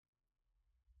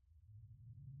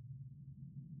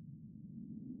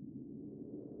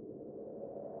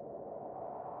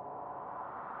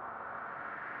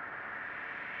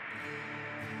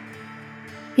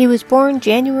He was born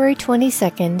January 22,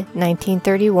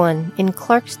 1931, in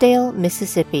Clarksdale,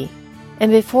 Mississippi. And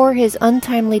before his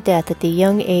untimely death at the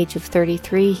young age of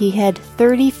 33, he had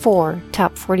 34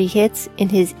 top 40 hits in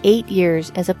his 8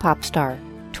 years as a pop star.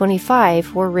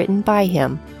 25 were written by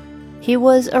him. He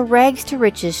was a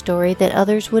rags-to-riches story that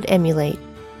others would emulate.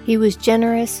 He was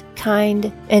generous,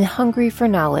 kind, and hungry for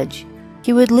knowledge.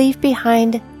 He would leave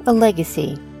behind a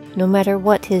legacy, no matter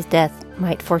what his death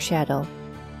might foreshadow.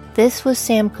 This was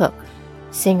Sam Cooke,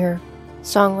 singer,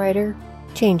 songwriter,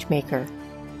 changemaker.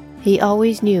 He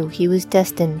always knew he was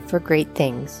destined for great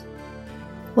things.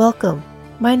 Welcome.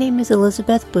 My name is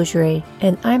Elizabeth Bougeret,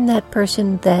 and I'm that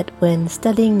person that, when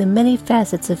studying the many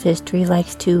facets of history,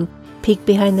 likes to peek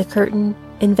behind the curtain,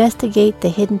 investigate the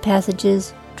hidden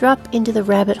passages, drop into the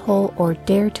rabbit hole, or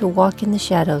dare to walk in the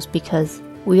shadows, because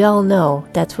we all know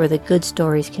that's where the good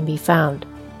stories can be found.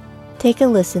 Take a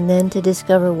listen then to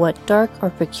discover what dark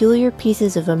or peculiar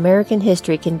pieces of American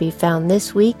history can be found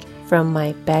this week from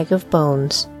my bag of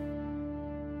bones.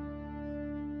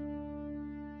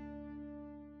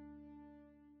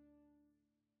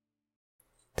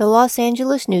 The Los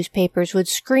Angeles newspapers would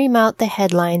scream out the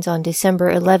headlines on December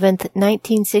 11,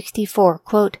 1964,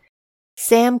 quote,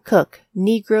 Sam Cooke,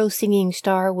 Negro singing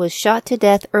star, was shot to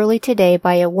death early today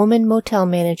by a woman motel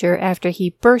manager after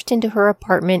he burst into her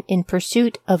apartment in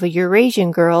pursuit of a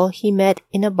Eurasian girl he met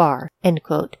in a bar, end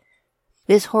quote.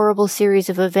 This horrible series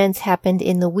of events happened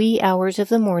in the wee hours of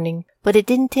the morning, but it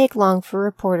didn't take long for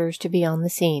reporters to be on the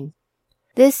scene.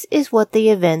 This is what the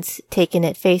events, taken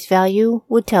at face value,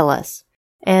 would tell us.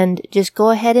 And just go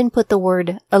ahead and put the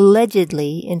word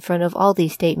allegedly in front of all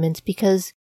these statements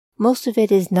because most of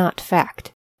it is not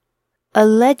fact.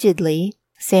 Allegedly,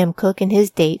 Sam Cooke and his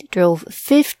date drove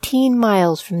 15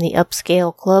 miles from the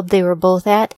upscale club they were both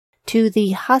at to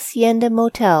the Hacienda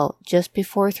Motel just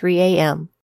before 3 a.m.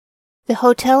 The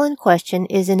hotel in question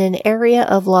is in an area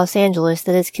of Los Angeles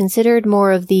that is considered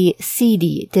more of the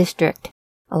seedy district.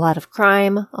 A lot of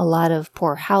crime, a lot of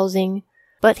poor housing.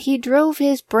 But he drove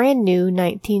his brand new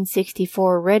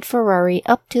 1964 red Ferrari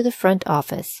up to the front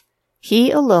office.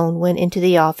 He alone went into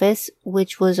the office,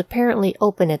 which was apparently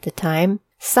open at the time,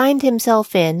 signed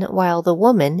himself in while the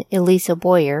woman, Elisa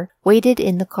Boyer, waited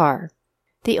in the car.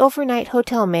 The overnight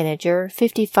hotel manager,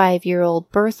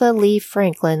 55-year-old Bertha Lee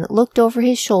Franklin, looked over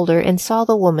his shoulder and saw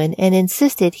the woman and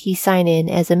insisted he sign in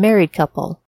as a married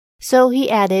couple. So he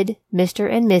added Mr.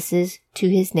 and Mrs. to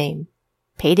his name,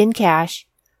 paid in cash,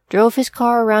 drove his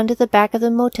car around to the back of the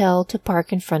motel to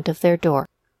park in front of their door.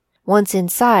 Once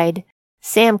inside,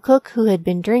 Sam Cooke, who had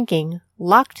been drinking,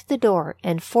 locked the door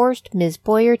and forced Ms.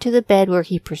 Boyer to the bed where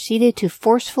he proceeded to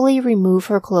forcefully remove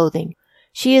her clothing.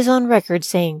 She is on record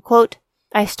saying, quote,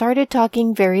 I started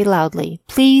talking very loudly.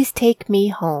 Please take me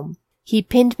home. He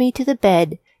pinned me to the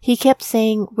bed. He kept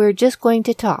saying, we're just going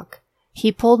to talk.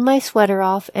 He pulled my sweater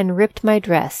off and ripped my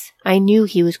dress. I knew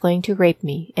he was going to rape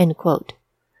me, end quote.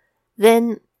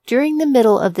 Then, during the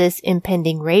middle of this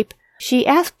impending rape, she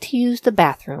asked to use the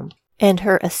bathroom, and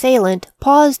her assailant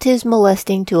paused his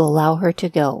molesting to allow her to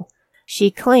go.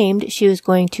 She claimed she was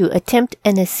going to attempt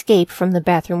an escape from the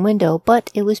bathroom window,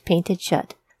 but it was painted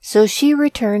shut. So she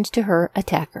returns to her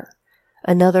attacker.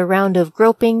 Another round of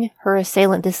groping, her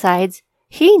assailant decides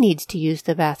he needs to use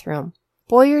the bathroom.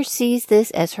 Boyer sees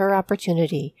this as her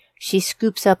opportunity. She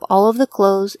scoops up all of the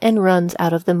clothes and runs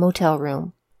out of the motel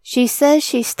room. She says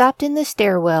she stopped in the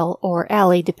stairwell, or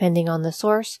alley depending on the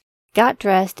source, got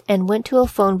dressed, and went to a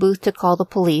phone booth to call the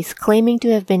police, claiming to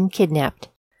have been kidnapped.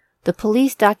 The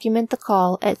police document the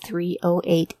call at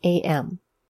 3:08 a.m.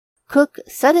 Cooke,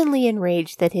 suddenly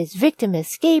enraged that his victim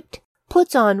escaped,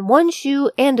 puts on one shoe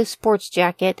and a sports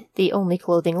jacket, the only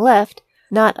clothing left,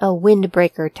 not a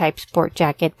windbreaker type sport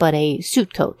jacket, but a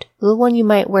suit coat, the one you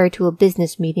might wear to a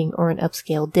business meeting or an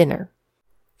upscale dinner.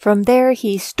 From there,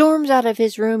 he storms out of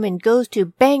his room and goes to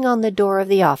bang on the door of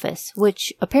the office,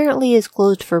 which apparently is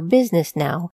closed for business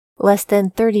now, less than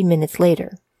 30 minutes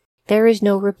later. There is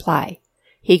no reply.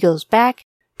 He goes back,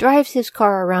 drives his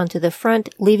car around to the front,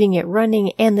 leaving it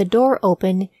running and the door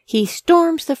open. He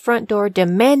storms the front door,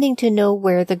 demanding to know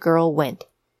where the girl went.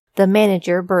 The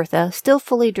manager, Bertha, still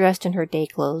fully dressed in her day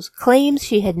clothes, claims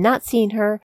she had not seen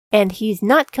her, and he's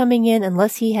not coming in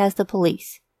unless he has the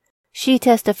police. She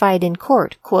testified in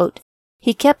court, quote,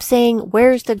 he kept saying,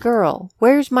 where's the girl?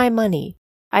 Where's my money?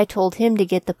 I told him to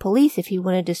get the police if he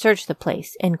wanted to search the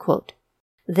place, end quote.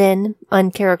 Then,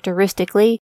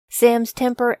 uncharacteristically, Sam's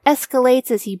temper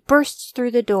escalates as he bursts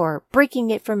through the door, breaking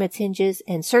it from its hinges,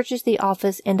 and searches the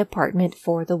office and apartment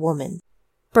for the woman.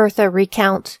 Bertha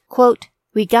recounts, quote,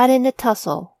 we got in a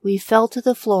tussle. We fell to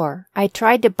the floor. I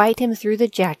tried to bite him through the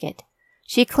jacket.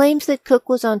 She claims that Cook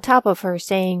was on top of her,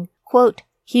 saying, quote,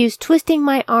 "He was twisting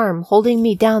my arm, holding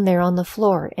me down there on the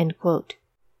floor," end quote.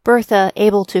 Bertha,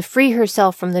 able to free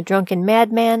herself from the drunken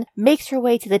madman, makes her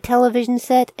way to the television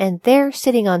set, and there,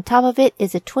 sitting on top of it,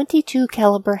 is a .22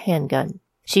 caliber handgun.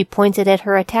 She points it at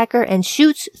her attacker and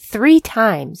shoots 3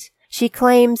 times. She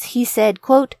claims he said,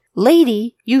 quote,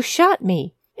 "Lady, you shot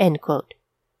me," end quote.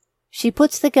 She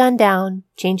puts the gun down,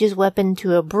 changes weapon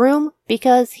to a broom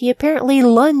because he apparently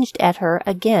lunged at her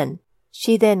again.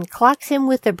 She then clocks him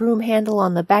with the broom handle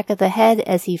on the back of the head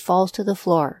as he falls to the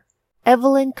floor.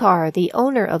 Evelyn Carr, the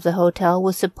owner of the hotel,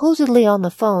 was supposedly on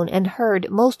the phone and heard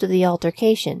most of the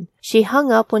altercation. She hung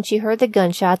up when she heard the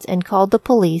gunshots and called the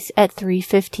police at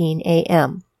 3:15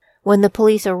 a.m. When the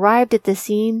police arrived at the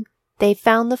scene, they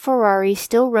found the Ferrari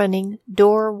still running,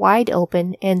 door wide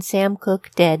open, and Sam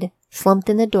Cooke dead, slumped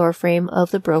in the doorframe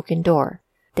of the broken door.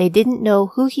 They didn't know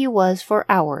who he was for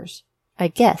hours. I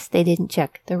guess they didn't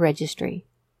check the registry.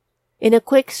 In a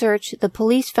quick search, the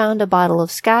police found a bottle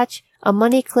of scotch, a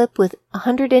money clip with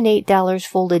 $108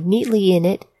 folded neatly in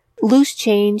it, loose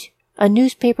change, a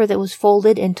newspaper that was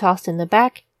folded and tossed in the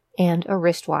back, and a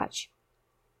wristwatch.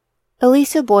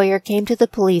 Elisa Boyer came to the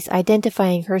police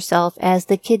identifying herself as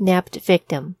the kidnapped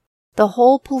victim. The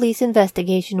whole police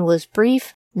investigation was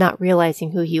brief, not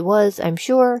realizing who he was, I'm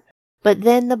sure, but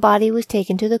then the body was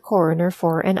taken to the coroner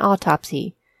for an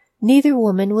autopsy. Neither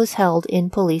woman was held in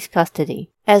police custody.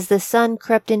 As the sun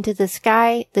crept into the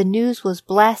sky, the news was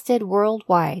blasted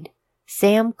worldwide.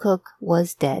 Sam Cooke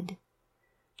was dead.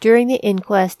 During the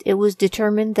inquest, it was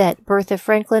determined that Bertha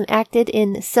Franklin acted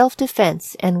in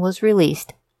self-defense and was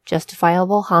released.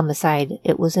 Justifiable homicide,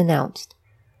 it was announced.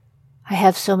 I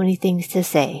have so many things to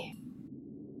say.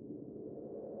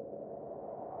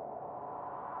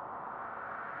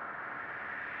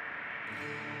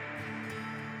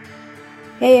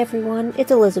 Hey everyone, it's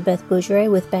Elizabeth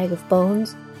Bougeret with Bag of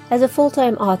Bones. As a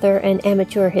full-time author and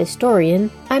amateur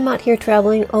historian, I'm out here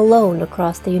traveling alone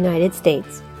across the United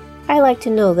States. I like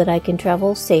to know that I can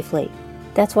travel safely.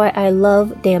 That's why I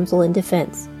love Damsel in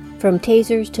Defense. From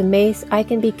tasers to mace, I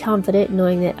can be confident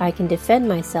knowing that I can defend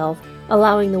myself,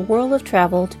 allowing the world of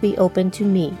travel to be open to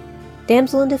me.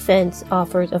 Damsel in Defense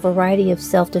offers a variety of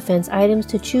self-defense items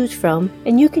to choose from,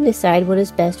 and you can decide what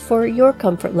is best for your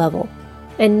comfort level.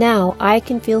 And now I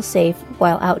can feel safe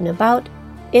while out and about,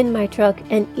 in my truck,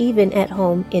 and even at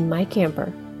home in my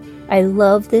camper. I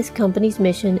love this company's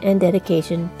mission and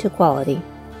dedication to quality.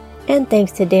 And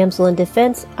thanks to Damsel in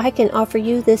Defense, I can offer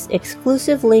you this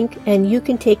exclusive link and you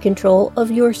can take control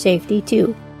of your safety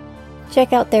too.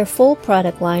 Check out their full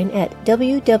product line at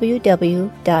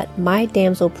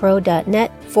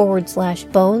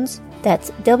www.mydamselpro.net/bones. That's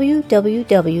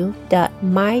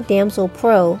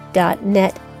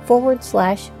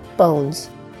www.mydamselpro.net/bones.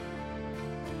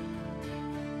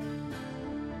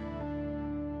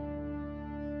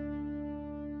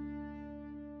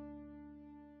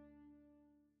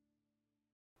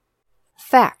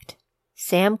 Fact: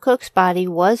 Sam Cooke's body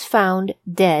was found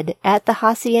dead at the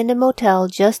Hacienda Motel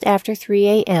just after 3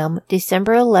 a.m.,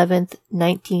 December 11th,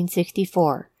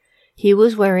 1964. He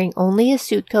was wearing only a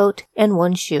suit coat and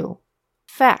one shoe.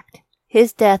 Fact: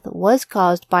 his death was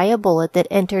caused by a bullet that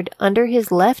entered under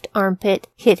his left armpit,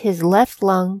 hit his left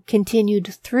lung,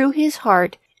 continued through his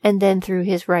heart, and then through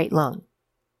his right lung.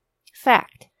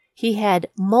 Fact: he had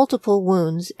multiple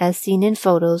wounds as seen in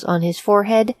photos on his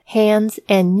forehead, hands,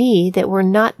 and knee that were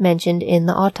not mentioned in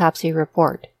the autopsy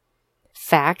report.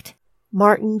 Fact: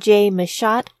 Martin J.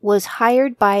 Michotte was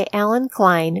hired by Alan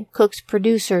Klein, Cooke's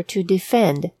producer, to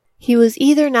defend. He was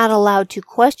either not allowed to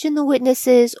question the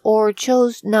witnesses or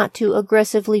chose not to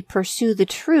aggressively pursue the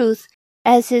truth,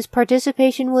 as his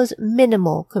participation was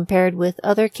minimal compared with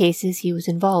other cases he was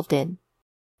involved in.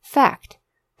 Fact: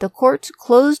 the courts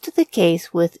closed the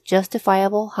case with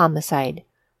justifiable homicide.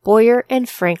 Boyer and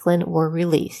Franklin were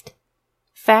released.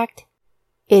 Fact: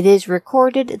 it is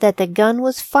recorded that the gun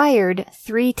was fired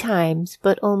 3 times,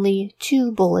 but only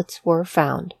 2 bullets were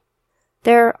found.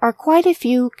 There are quite a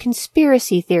few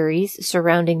conspiracy theories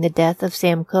surrounding the death of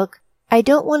Sam Cooke. I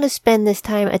don't want to spend this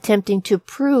time attempting to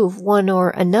prove one or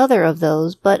another of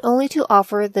those, but only to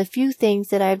offer the few things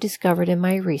that I've discovered in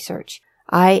my research.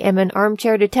 I am an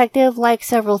armchair detective like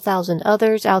several thousand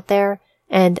others out there,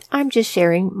 and I'm just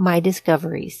sharing my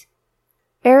discoveries.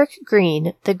 Eric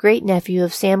Green, the great-nephew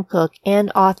of Sam Cooke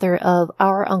and author of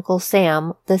Our Uncle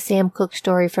Sam, the Sam Cooke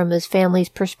story from his family's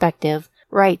perspective,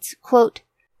 writes, quote,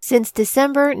 "Since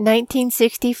December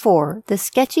 1964, the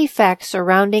sketchy facts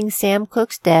surrounding Sam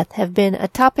Cooke's death have been a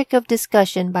topic of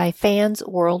discussion by fans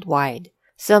worldwide.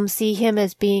 Some see him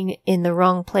as being in the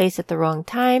wrong place at the wrong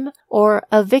time, or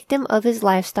a victim of his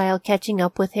lifestyle catching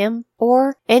up with him,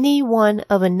 or any one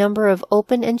of a number of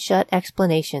open and shut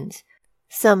explanations.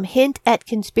 Some hint at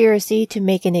conspiracy to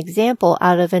make an example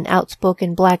out of an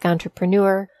outspoken black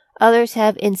entrepreneur. Others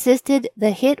have insisted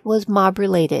the hit was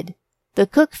mob-related. The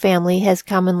Cook family has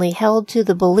commonly held to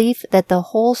the belief that the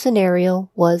whole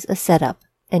scenario was a setup."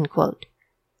 End quote.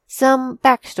 Some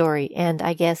backstory, and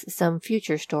I guess some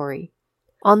future story.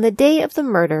 On the day of the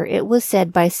murder, it was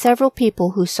said by several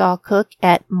people who saw Cook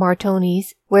at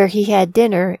Martoni's, where he had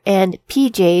dinner, and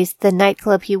PJ's, the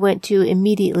nightclub he went to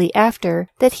immediately after,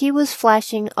 that he was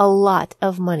flashing a lot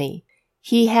of money.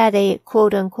 He had a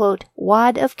quote-unquote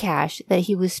wad of cash that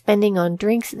he was spending on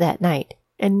drinks that night,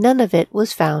 and none of it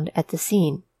was found at the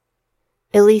scene.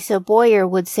 Elisa Boyer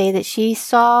would say that she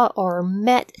saw or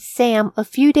met Sam a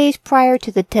few days prior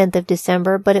to the 10th of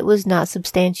December, but it was not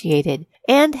substantiated,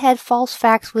 and had false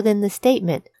facts within the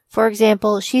statement. For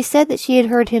example, she said that she had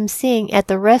heard him sing at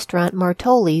the restaurant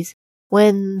Martoli's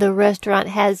when the restaurant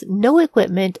has no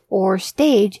equipment or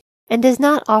stage and does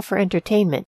not offer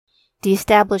entertainment. The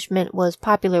establishment was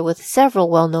popular with several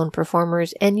well-known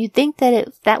performers, and you'd think that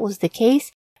if that was the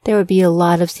case, there would be a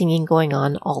lot of singing going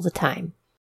on all the time.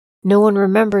 No one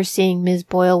remembers seeing Ms.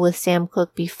 Boyle with Sam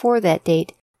Cooke before that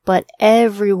date, but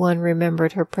everyone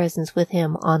remembered her presence with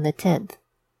him on the 10th.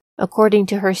 According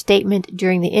to her statement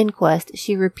during the inquest,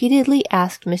 she repeatedly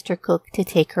asked Mr. Cooke to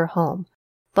take her home,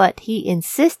 but he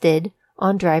insisted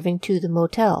on driving to the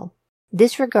motel,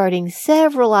 disregarding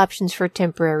several options for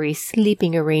temporary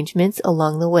sleeping arrangements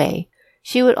along the way.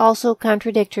 She would also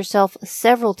contradict herself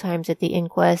several times at the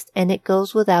inquest, and it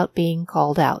goes without being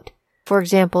called out. For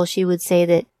example, she would say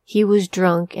that he was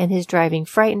drunk and his driving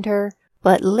frightened her,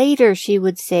 but later she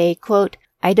would say, quote,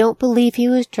 "I don't believe he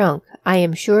was drunk. I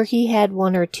am sure he had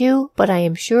one or two, but I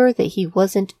am sure that he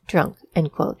wasn't drunk."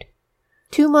 End quote.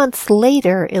 2 months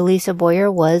later, Elisa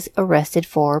Boyer was arrested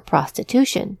for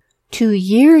prostitution. 2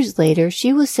 years later,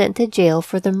 she was sent to jail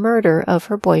for the murder of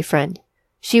her boyfriend.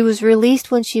 She was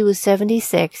released when she was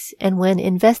 76, and when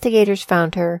investigators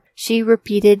found her, she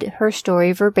repeated her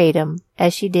story verbatim,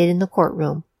 as she did in the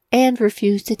courtroom, and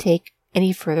refused to take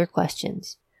any further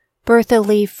questions. Bertha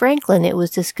Lee Franklin, it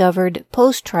was discovered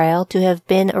post-trial, to have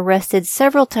been arrested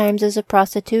several times as a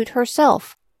prostitute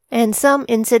herself, and some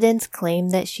incidents claim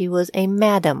that she was a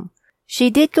madam. She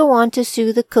did go on to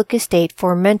sue the Cooke estate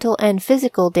for mental and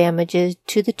physical damages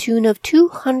to the tune of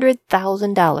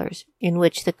 $200,000, in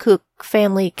which the Cooke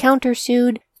family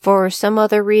countersued for some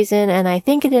other reason, and I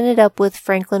think it ended up with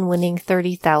Franklin winning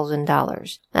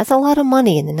 $30,000. That's a lot of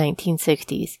money in the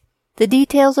 1960s. The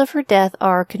details of her death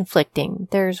are conflicting.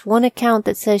 There's one account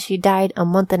that says she died a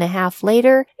month and a half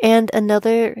later, and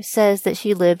another says that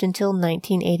she lived until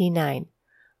 1989.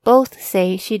 Both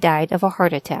say she died of a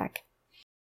heart attack.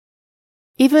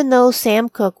 Even though Sam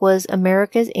Cooke was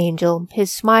America's angel,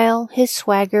 his smile, his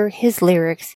swagger, his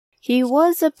lyrics, he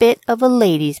was a bit of a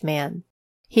ladies' man.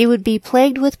 He would be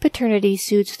plagued with paternity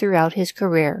suits throughout his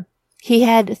career. He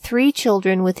had 3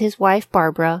 children with his wife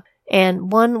Barbara,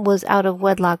 and one was out of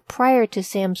wedlock prior to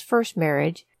Sam's first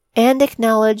marriage, and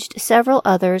acknowledged several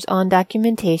others on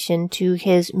documentation to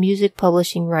his music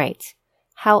publishing rights.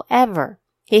 However,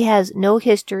 he has no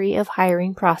history of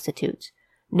hiring prostitutes,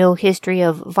 no history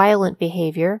of violent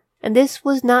behavior, and this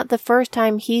was not the first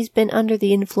time he's been under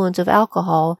the influence of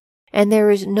alcohol, and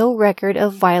there is no record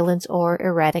of violence or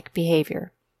erratic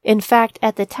behavior. In fact,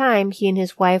 at the time, he and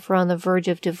his wife were on the verge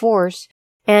of divorce,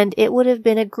 and it would have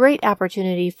been a great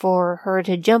opportunity for her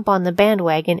to jump on the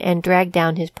bandwagon and drag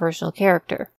down his personal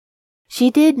character. She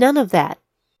did none of that.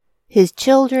 His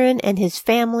children and his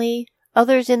family,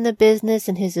 others in the business,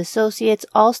 and his associates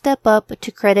all step up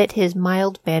to credit his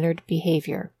mild-mannered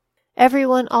behavior.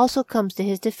 Everyone also comes to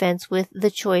his defense with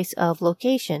the choice of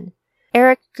location.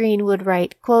 Eric Green would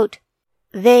write, quote,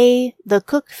 "They, the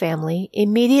Cooke family,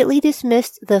 immediately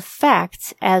dismissed the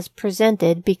facts as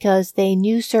presented because they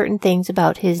knew certain things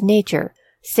about his nature.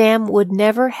 Sam would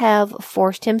never have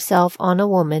forced himself on a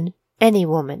woman, any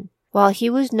woman. While he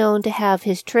was known to have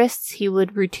his trysts, he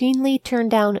would routinely turn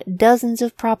down dozens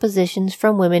of propositions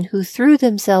from women who threw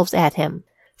themselves at him.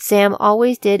 Sam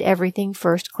always did everything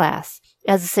first class.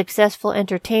 As a successful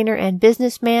entertainer and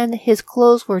businessman, his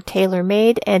clothes were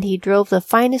tailor-made and he drove the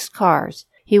finest cars.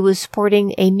 He was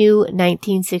sporting a new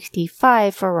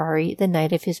 1965 Ferrari the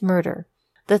night of his murder.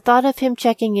 The thought of him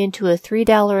checking into a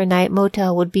 $3 a night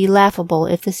motel would be laughable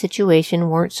if the situation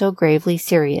weren't so gravely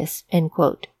serious." End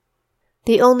quote.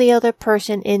 The only other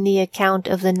person in the account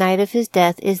of the night of his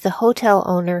death is the hotel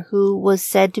owner who was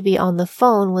said to be on the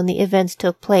phone when the events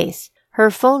took place. Her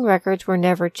phone records were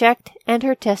never checked, and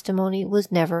her testimony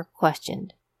was never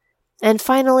questioned. And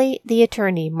finally, the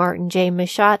attorney, Martin J.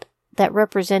 Mashott, that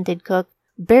represented Cook,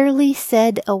 barely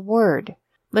said a word.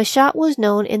 Mashott was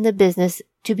known in the business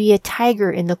to be a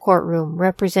tiger in the courtroom,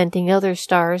 representing other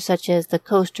stars such as the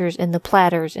Coasters and the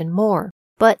Platters and more.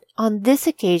 But on this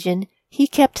occasion, he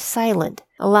kept silent,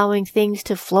 allowing things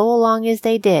to flow along as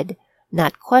they did,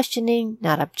 not questioning,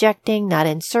 not objecting, not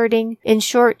inserting. In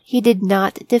short, he did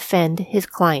not defend his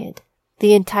client.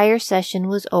 The entire session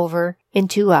was over in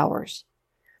 2 hours.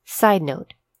 Side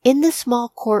note, in the small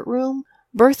courtroom,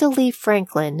 Bertha Lee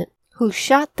Franklin, who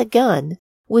shot the gun,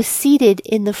 was seated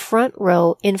in the front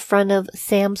row in front of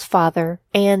Sam's father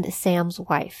and Sam's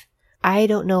wife. I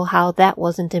don't know how that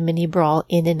wasn't a mini brawl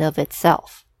in and of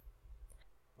itself.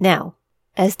 Now,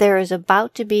 as there is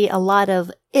about to be a lot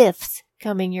of ifs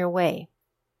coming your way.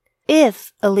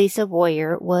 If Elisa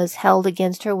Boyer was held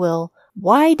against her will,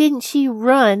 why didn't she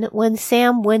run when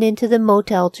Sam went into the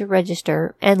motel to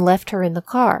register and left her in the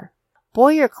car?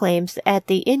 Boyer claims that at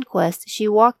the inquest she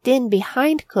walked in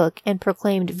behind Cook and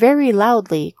proclaimed very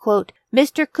loudly, quote,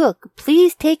 "Mr. Cook,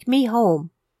 please take me home."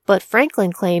 But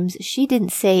Franklin claims she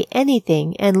didn't say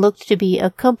anything and looked to be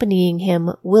accompanying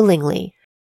him willingly,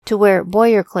 to where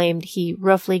Boyer claimed he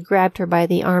roughly grabbed her by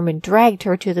the arm and dragged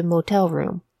her to the motel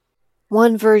room.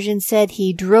 One version said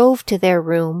he drove to their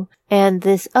room, and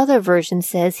this other version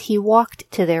says he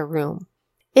walked to their room.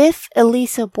 If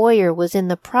Elisa Boyer was in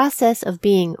the process of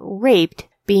being raped,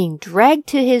 being dragged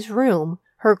to his room,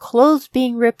 her clothes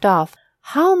being ripped off,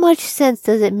 how much sense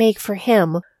does it make for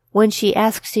him when she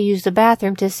asks to use the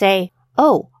bathroom to say,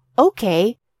 "Oh,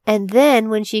 okay," and then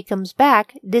when she comes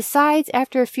back, decides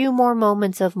after a few more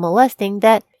moments of molesting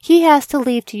that he has to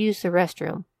leave to use the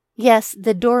restroom? Yes,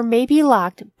 the door may be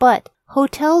locked, but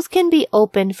hotels can be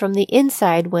opened from the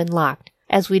inside when locked,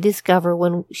 as we discover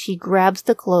when she grabs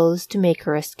the clothes to make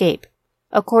her escape.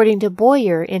 According to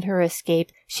Boyer, in her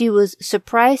escape, she was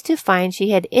surprised to find she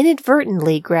had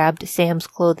inadvertently grabbed Sam's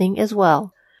clothing as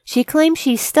well. She claims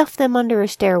she stuffed them under a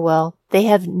stairwell. They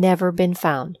have never been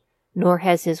found, nor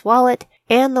has his wallet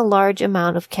and the large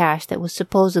amount of cash that was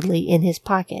supposedly in his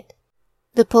pocket.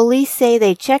 The police say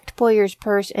they checked Boyer's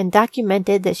purse and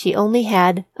documented that she only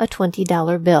had a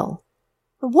 $20 bill.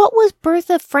 What was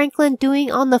Bertha Franklin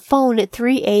doing on the phone at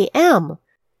 3 a.m.?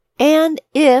 And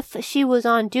if she was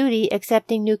on duty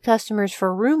accepting new customers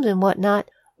for rooms and whatnot,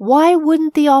 why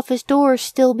wouldn't the office doors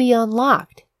still be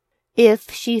unlocked? If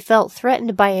she felt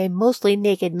threatened by a mostly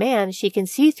naked man she can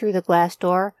see through the glass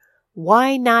door,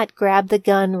 why not grab the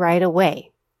gun right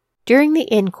away? During the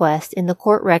inquest in the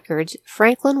court records,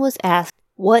 Franklin was asked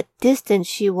what distance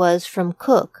she was from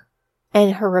Cook,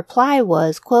 and her reply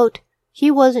was, quote, "He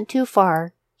wasn't too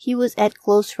far. He was at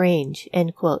close range,"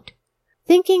 end quote.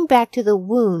 Thinking back to the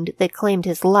wound that claimed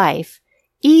his life,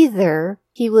 either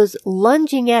he was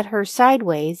lunging at her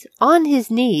sideways, on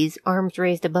his knees, arms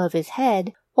raised above his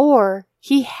head, or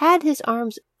he had his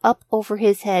arms up over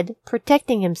his head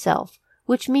protecting himself,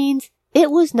 which means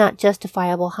it was not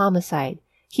justifiable homicide.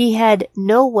 He had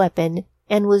no weapon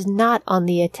and was not on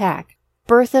the attack.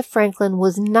 Bertha Franklin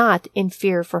was not in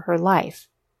fear for her life.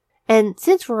 And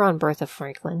since we're on Bertha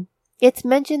Franklin, it's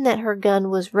mentioned that her gun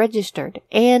was registered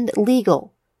and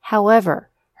legal. However,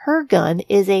 her gun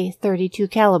is a .32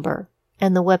 caliber,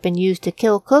 and the weapon used to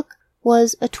kill Cook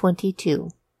was a .22.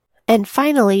 And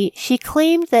finally, she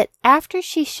claimed that after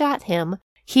she shot him,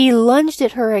 he lunged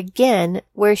at her again,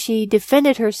 where she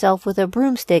defended herself with a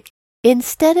broomstick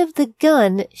instead of the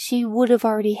gun she would have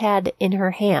already had in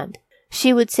her hand.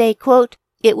 She would say, quote,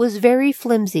 "It was very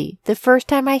flimsy. The first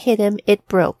time I hit him, it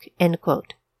broke," end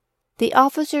quote. The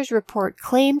officer's report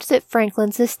claimed that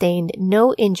Franklin sustained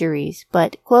no injuries,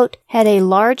 but, quote, "had a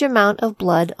large amount of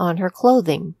blood on her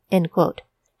clothing," end quote.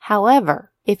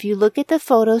 However, if you look at the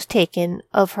photos taken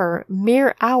of her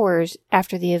mere hours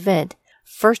after the event,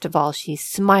 first of all, she's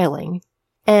smiling,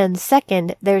 and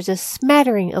second, there's a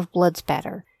smattering of blood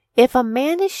spatter. If a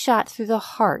man is shot through the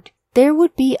heart, there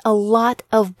would be a lot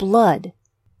of blood.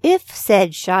 If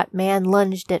said shot man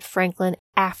lunged at Franklin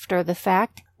after the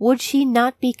fact, would she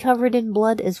not be covered in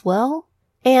blood as well?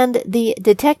 And the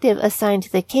detective assigned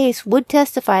to the case would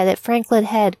testify that Franklin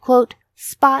had, quote,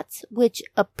 "spots which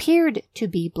appeared to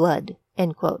be blood,"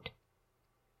 end quote.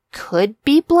 Could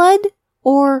be blood,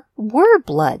 or were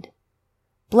blood?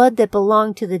 Blood that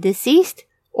belonged to the deceased,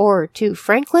 or to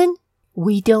Franklin?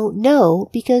 We don't know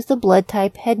because the blood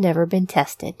type had never been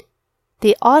tested.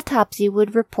 The autopsy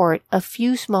would report a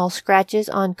few small scratches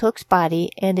on Cook's body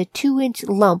and a 2-inch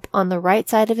lump on the right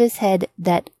side of his head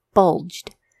that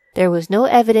bulged. There was no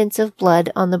evidence of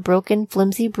blood on the broken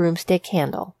flimsy broomstick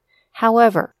handle.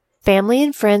 However, Family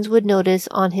and friends would notice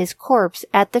on his corpse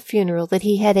at the funeral that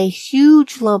he had a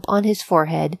huge lump on his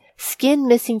forehead, skin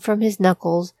missing from his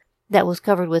knuckles that was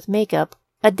covered with makeup,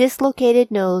 a dislocated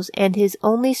nose, and his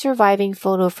only surviving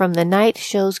photo from the night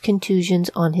shows contusions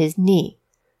on his knee.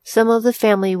 Some of the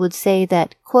family would say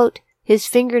that, quote, his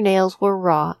fingernails were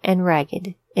raw and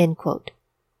ragged, end quote.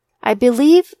 I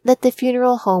believe that the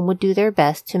funeral home would do their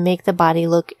best to make the body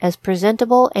look as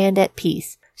presentable and at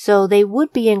peace, so they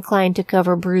would be inclined to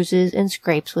cover bruises and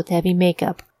scrapes with heavy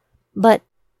makeup. But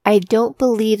I don't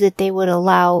believe that they would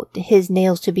allow his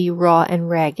nails to be raw and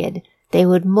ragged. They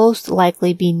would most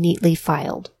likely be neatly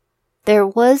filed. There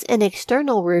was an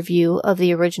external review of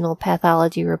the original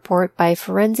pathology report by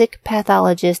forensic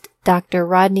pathologist Dr.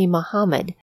 Rodney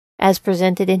Muhammad, as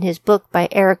presented in his book by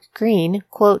Eric Green,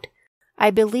 quote, I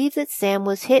believe that Sam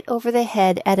was hit over the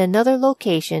head at another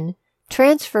location,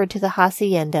 transferred to the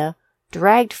hacienda,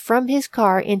 dragged from his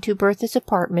car into Bertha's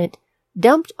apartment,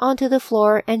 dumped onto the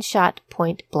floor, and shot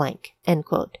point blank, end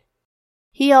quote.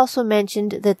 He also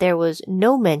mentioned that there was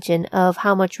no mention of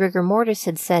how much rigor mortis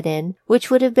had set in, which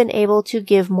would have been able to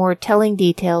give more telling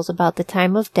details about the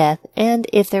time of death and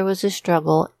if there was a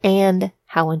struggle and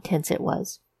how intense it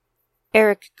was.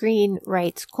 Eric Green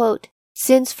writes, quote,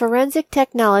 since forensic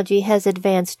technology has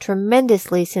advanced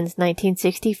tremendously since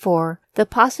 1964, the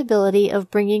possibility of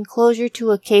bringing closure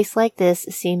to a case like this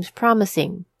seems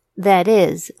promising. That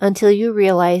is, until you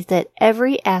realize that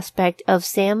every aspect of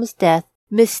Sam's death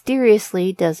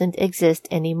mysteriously doesn't exist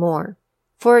anymore.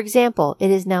 For example,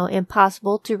 it is now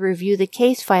impossible to review the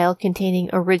case file containing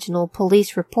original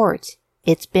police reports.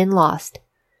 It's been lost.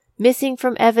 Missing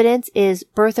from evidence is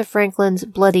Bertha Franklin's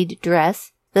bloodied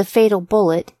dress, the fatal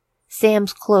bullet,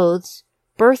 Sam's clothes,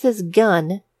 Bertha's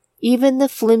gun, even the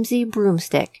flimsy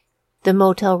broomstick. The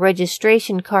motel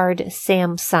registration card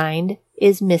Sam signed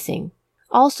is missing.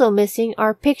 Also missing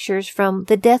are pictures from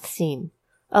the death scene.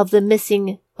 Of the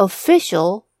missing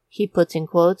official, he puts in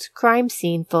quotes, crime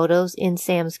scene photos in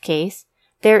Sam's case,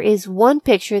 there is one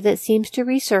picture that seems to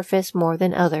resurface more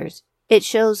than others. It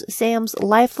shows Sam's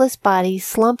lifeless body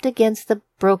slumped against the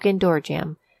broken door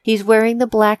jamb. He's wearing the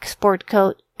black sport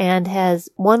coat and has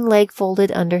one leg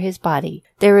folded under his body.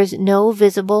 There is no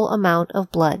visible amount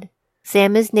of blood.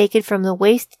 Sam is naked from the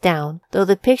waist down, though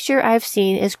the picture I've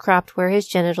seen is cropped where his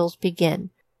genitals begin.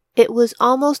 It was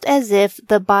almost as if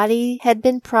the body had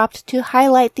been propped to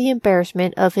highlight the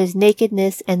embarrassment of his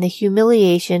nakedness and the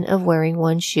humiliation of wearing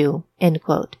one shoe, end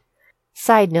quote.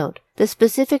 Side note, the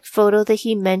specific photo that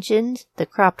he mentioned, the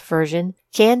cropped version,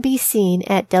 can be seen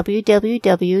at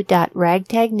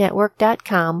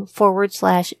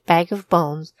www.ragtagnetwork.com/bag of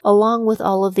bones, along with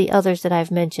all of the others that I've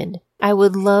mentioned. I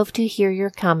would love to hear your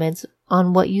comments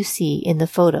on what you see in the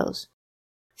photos.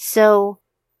 So,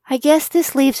 I guess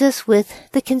this leaves us with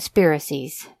the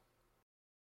conspiracies.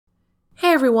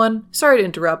 Hey everyone, sorry to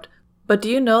interrupt, but do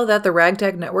you know that the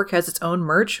Ragtag Network has its own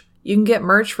merch? You can get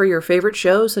merch for your favorite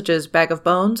shows such as Bag of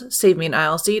Bones, Save Me an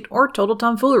Aisle Seat, or Total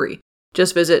Tomfoolery.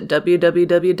 Just visit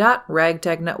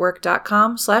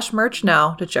www.ragtagnetwork.com/merch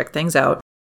now to check things out.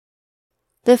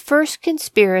 The first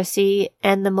conspiracy,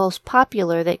 and the most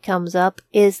popular that comes up,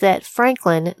 is that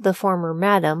Franklin, the former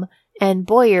madam, and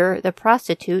Boyer, the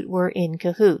prostitute, were in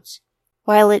cahoots.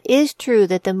 While it is true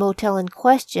that the motel in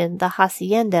question, the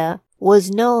hacienda,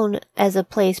 was known as a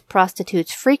place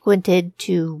prostitutes frequented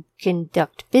to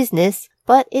conduct business,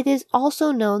 but it is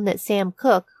also known that Sam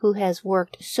Cooke, who has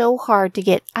worked so hard to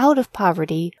get out of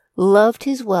poverty, loved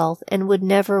his wealth and would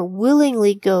never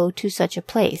willingly go to such a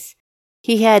place.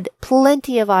 He had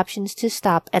plenty of options to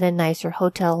stop at a nicer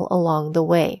hotel along the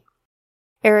way.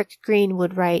 Eric Green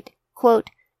would write,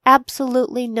 quote,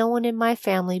 absolutely no one in my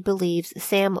family believes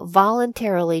Sam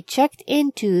voluntarily checked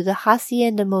into the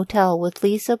Hacienda Motel with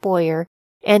Lisa Boyer,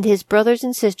 and his brothers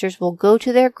and sisters will go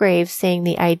to their graves saying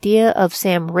the idea of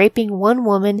Sam raping one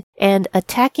woman and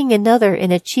attacking another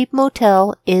in a cheap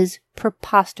motel is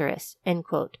preposterous, end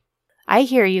quote. I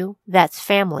hear you, that's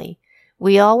family.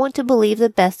 We all want to believe the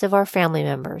best of our family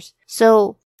members.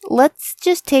 So let's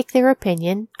just take their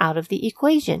opinion out of the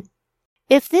equation.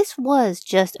 If this was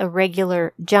just a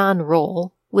regular John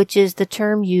roll, which is the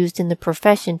term used in the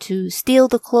profession to steal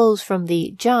the clothes from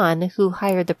the John who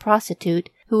hired the prostitute,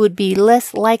 who would be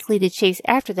less likely to chase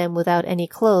after them without any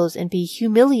clothes and be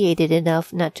humiliated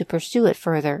enough not to pursue it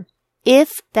further.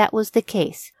 If that was the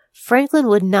case, Franklin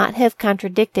would not have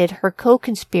contradicted her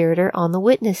co-conspirator on the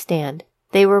witness stand.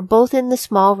 They were both in the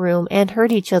small room and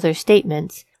heard each other's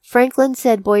statements. Franklin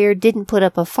said Boyer didn't put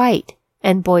up a fight,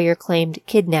 and Boyer claimed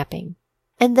kidnapping.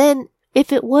 And then,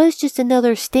 if it was just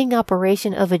another sting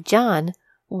operation of a John,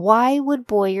 why would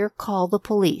Boyer call the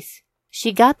police?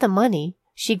 She got the money.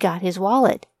 She got his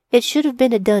wallet. It should have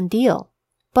been a done deal.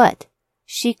 But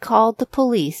she called the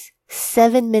police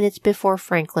 7 minutes before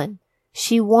Franklin.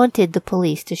 She wanted the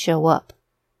police to show up.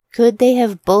 Could they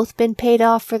have both been paid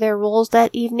off for their roles that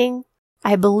evening?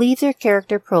 I believe their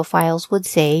character profiles would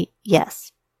say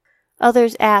yes.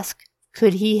 Others ask,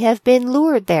 could he have been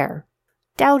lured there?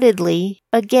 Doubtedly.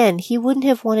 Again, he wouldn't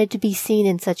have wanted to be seen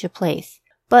in such a place.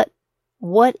 But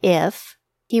what if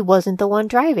he wasn't the one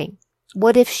driving?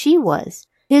 What if she was?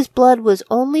 His blood was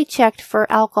only checked for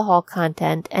alcohol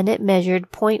content and it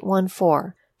measured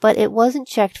 0.14, but it wasn't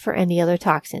checked for any other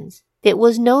toxins. It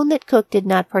was known that Cook did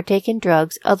not partake in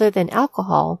drugs other than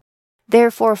alcohol,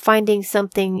 therefore finding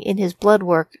something in his blood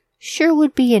work sure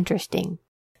would be interesting.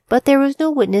 But there was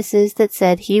no witnesses that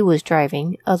said he was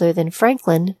driving other than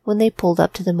Franklin when they pulled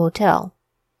up to the motel.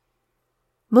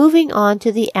 Moving on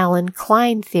to the Alan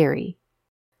Klein theory.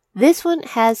 This one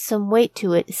has some weight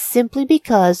to it simply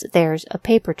because there's a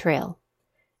paper trail.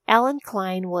 Alan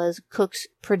Klein was Cook's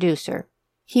producer.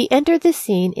 He entered the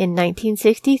scene in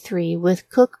 1963 with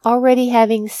Cook already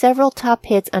having several top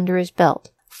hits under his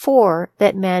belt, 4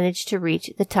 that managed to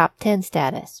reach the top 10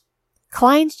 status.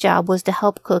 Klein's job was to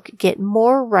help Cook get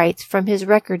more rights from his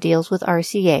record deals with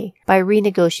RCA by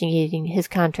renegotiating his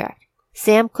contract.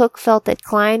 Sam Cooke felt that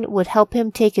Klein would help him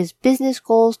take his business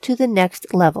goals to the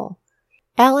next level.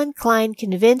 Alan Klein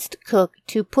convinced Cook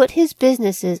to put his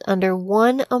businesses under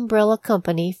one umbrella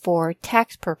company for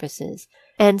tax purposes,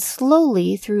 and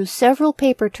slowly, through several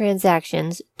paper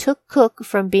transactions, took Cook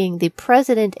from being the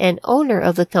president and owner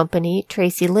of the company,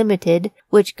 Tracy Limited,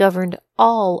 which governed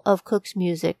all of Cook's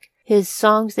music, his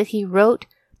songs that he wrote,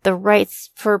 the rights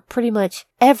for pretty much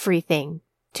everything,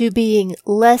 to being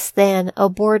less than a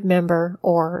board member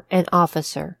or an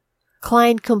officer.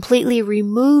 Klein completely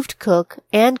removed Cook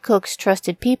and Cook's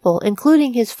trusted people,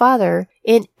 including his father,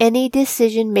 in any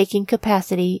decision-making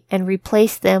capacity and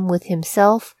replaced them with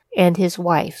himself and his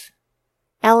wife.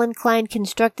 Alan Klein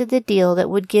constructed the deal that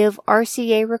would give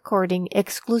RCA Recording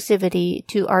exclusivity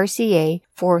to RCA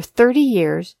for 30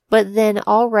 years, but then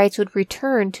all rights would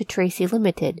return to Tracy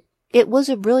Limited. It was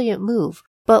a brilliant move,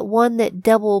 but one that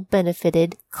double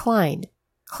benefited Klein.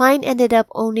 Klein ended up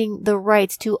owning the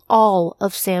rights to all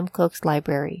of Sam Cooke's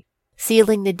library.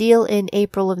 Sealing the deal in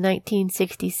April of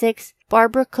 1966,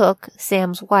 Barbara Cook,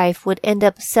 Sam's wife, would end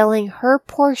up selling her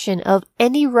portion of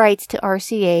any rights to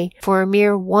RCA for a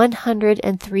mere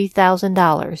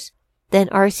 $103,000. Then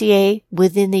RCA,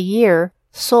 within the year,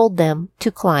 sold them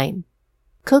to Klein.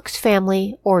 Cook's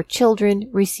family or children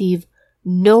receive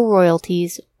no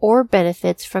royalties or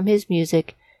benefits from his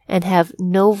music and have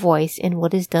no voice in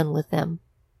what is done with them.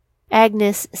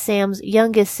 Agnes, Sam's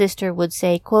youngest sister, would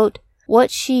say, quote, "What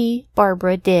she,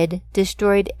 Barbara, did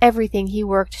destroyed everything he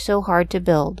worked so hard to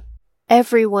build.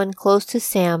 Everyone close to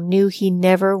Sam knew he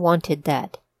never wanted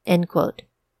that." End quote.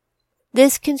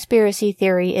 This conspiracy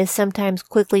theory is sometimes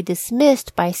quickly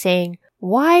dismissed by saying,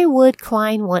 why would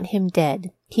Klein want him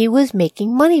dead? He was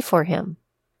making money for him.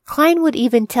 Klein would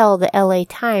even tell the LA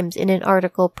Times in an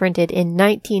article printed in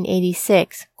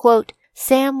 1986, quote,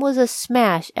 "Sam was a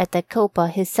smash at the Copa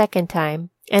his second time,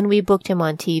 and we booked him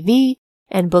on TV,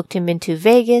 and booked him into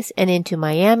Vegas and into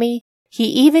Miami. He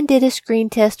even did a screen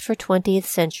test for 20th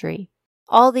Century.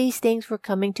 All these things were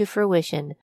coming to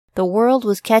fruition. The world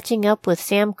was catching up with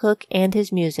Sam Cooke and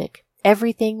his music.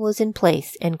 Everything was in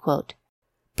place." End quote.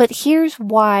 But here's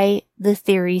why the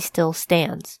theory still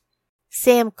stands.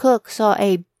 Sam Cooke saw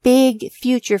a big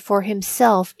future for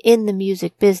himself in the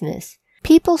music business.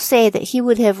 People say that he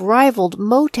would have rivaled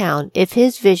Motown if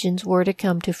his visions were to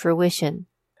come to fruition.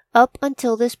 Up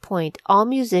until this point, all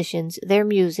musicians, their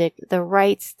music, the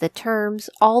rights, the terms,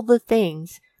 all the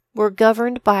things, were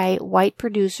governed by white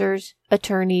producers,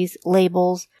 attorneys,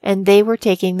 labels, and they were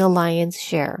taking the lion's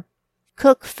share.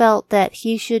 Cooke felt that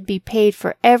he should be paid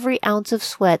for every ounce of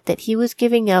sweat that he was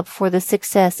giving up for the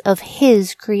success of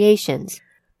his creations.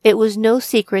 It was no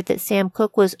secret that Sam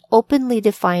Cooke was openly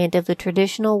defiant of the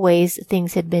traditional ways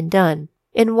things had been done.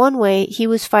 In one way, he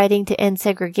was fighting to end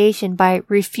segregation by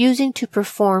refusing to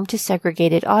perform to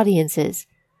segregated audiences,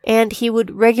 and he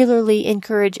would regularly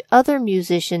encourage other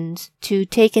musicians to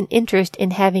take an interest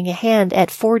in having a hand at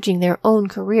forging their own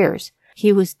careers.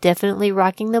 He was definitely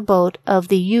rocking the boat of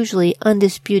the usually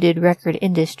undisputed record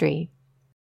industry.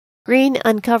 Green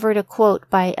uncovered a quote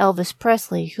by Elvis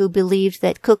Presley, who believed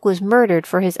that Cooke was murdered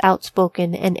for his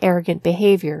outspoken and arrogant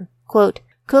behavior. Quote,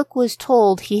 "Cooke was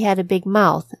told he had a big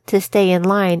mouth to stay in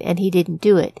line and he didn't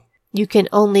do it. You can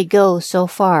only go so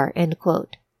far." End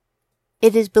quote.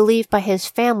 It is believed by his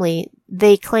family,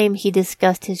 they claim he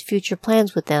discussed his future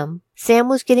plans with them. Sam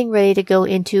was getting ready to go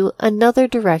into another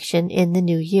direction in the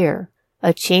new year.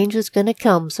 A change was going to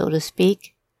come, so to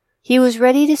speak. He was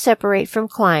ready to separate from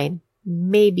Klein.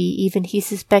 Maybe even he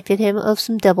suspected him of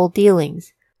some double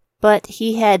dealings. But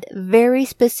he had very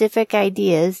specific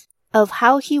ideas of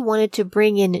how he wanted to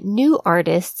bring in new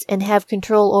artists and have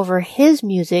control over his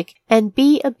music and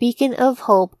be a beacon of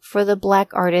hope for the black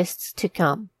artists to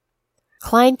come.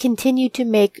 Klein continued to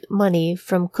make money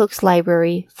from Cook's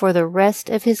library for the rest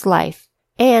of his life,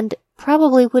 and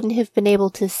probably wouldn't have been able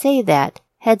to say that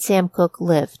had Sam Cooke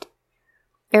lived.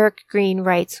 Eric Green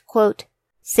writes, quote,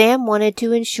 Sam wanted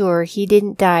to ensure he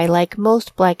didn't die like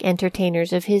most black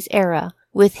entertainers of his era,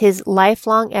 with his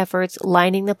lifelong efforts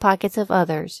lining the pockets of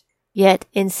others. Yet,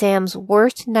 in Sam's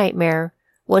worst nightmare,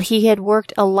 what he had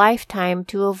worked a lifetime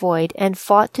to avoid and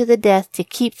fought to the death to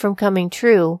keep from coming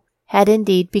true had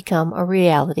indeed become a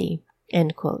reality.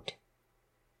 End quote.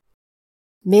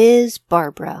 Ms.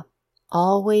 Barbara.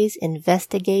 Always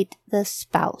investigate the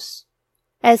spouse.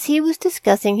 As he was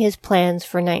discussing his plans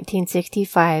for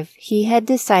 1965, he had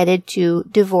decided to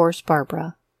divorce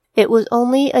Barbara. It was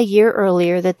only a year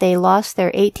earlier that they lost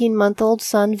their 18-month-old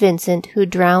son Vincent, who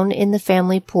drowned in the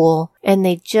family pool, and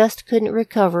they just couldn't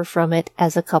recover from it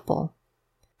as a couple.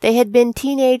 They had been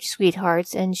teenage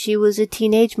sweethearts, and she was a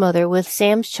teenage mother with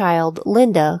Sam's child,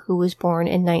 Linda, who was born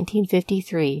in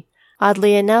 1953.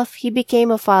 Oddly enough, he became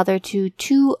a father to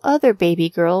 2 other baby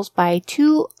girls by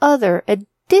 2 other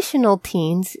additional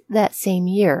teens that same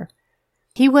year.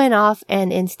 He went off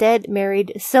and instead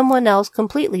married someone else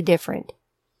completely different.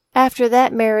 After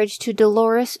that marriage to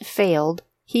Dolores failed,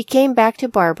 he came back to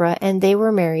Barbara and they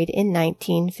were married in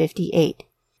 1958.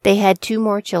 They had 2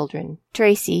 more children,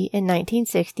 Tracy in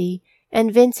 1960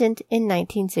 and Vincent in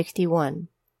 1961.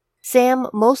 Sam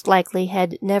most likely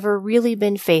had never really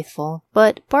been faithful,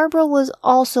 but Barbara was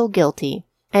also guilty,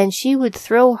 and she would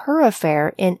throw her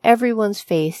affair in everyone's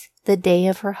face the day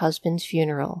of her husband's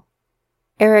funeral.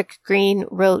 Eric Green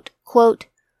wrote, quote,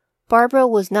 Barbara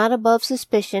was not above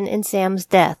suspicion in Sam's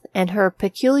death, and her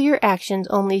peculiar actions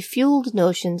only fueled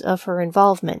notions of her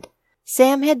involvement.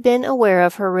 Sam had been aware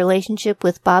of her relationship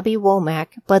with Bobby Womack,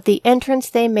 but the entrance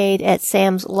they made at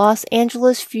Sam's Los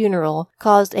Angeles funeral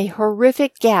caused a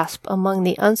horrific gasp among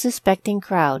the unsuspecting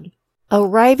crowd.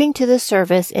 Arriving to the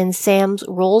service in Sam's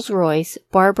Rolls-Royce,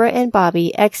 Barbara and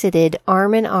Bobby exited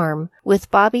arm in arm,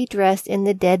 with Bobby dressed in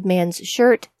the dead man's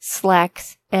shirt,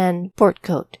 slacks, and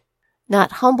portcoat.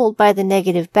 Not humbled by the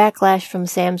negative backlash from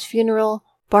Sam's funeral,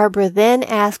 Barbara then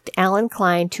asked Alan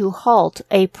Klein to halt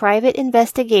a private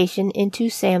investigation into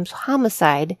Sam's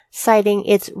homicide, citing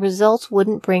its results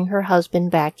wouldn't bring her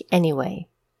husband back anyway.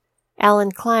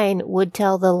 Alan Klein would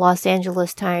tell the Los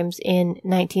Angeles Times in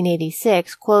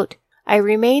 1986, quote, I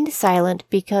remained silent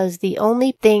because the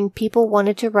only thing people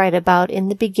wanted to write about in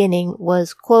the beginning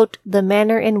was, quote, the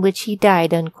manner in which he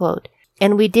died, unquote.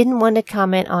 And we didn't want to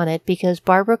comment on it because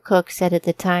Barbara Cooke said at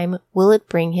the time, will it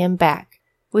bring him back?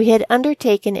 We had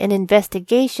undertaken an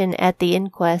investigation at the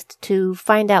inquest to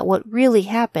find out what really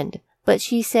happened, but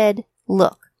she said,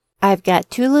 look, I've got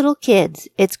 2 little kids.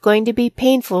 It's going to be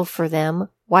painful for them.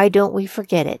 Why don't we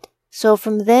forget it? So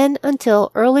from then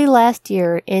until early last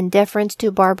year, in deference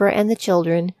to Barbara and the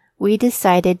children, we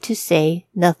decided to say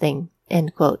nothing,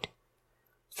 end quote.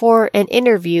 For an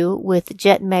interview with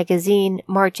Jet Magazine,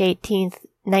 March 18,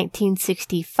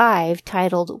 1965,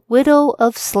 titled Widow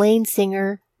of Slain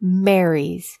Singer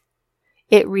Marries.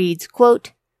 It reads,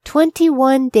 quote,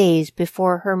 21 days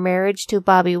before her marriage to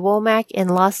Bobby Womack in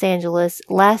Los Angeles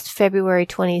last February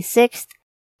 26th,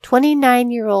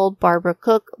 29-year-old Barbara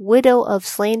Cooke, widow of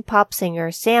slain pop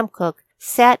singer Sam Cooke,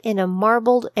 sat in a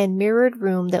marbled and mirrored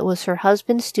room that was her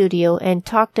husband's studio and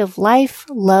talked of life,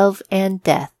 love, and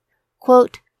death.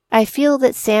 Quote, I feel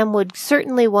that Sam would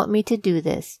certainly want me to do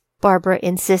this. Barbara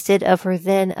insisted of her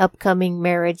then upcoming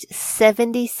marriage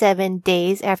 77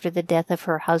 days after the death of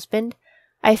her husband.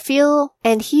 I feel,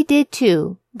 and he did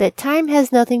too, that time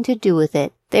has nothing to do with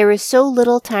it. There is so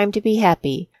little time to be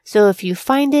happy. So if you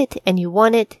find it and you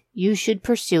want it, you should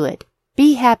pursue it.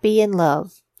 Be happy in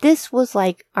love. This was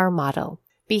like our motto.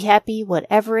 Be happy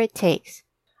whatever it takes.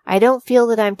 I don't feel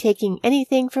that I'm taking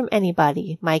anything from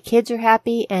anybody. My kids are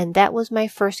happy, and that was my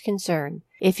first concern.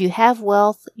 If you have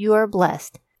wealth, you are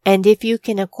blessed. And if you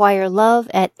can acquire love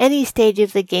at any stage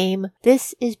of the game,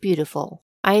 this is beautiful.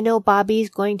 I know Bobby's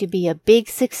going to be a big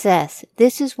success.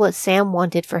 This is what Sam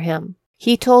wanted for him.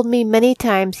 He told me many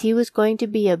times he was going to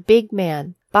be a big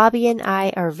man. Bobby and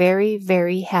I are very,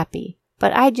 very happy.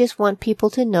 But I just want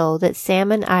people to know that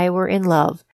Sam and I were in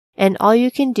love. And all you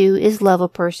can do is love a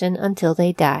person until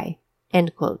they die.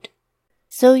 End quote.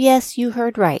 So yes, you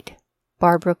heard right.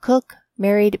 Barbara Cooke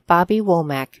married Bobby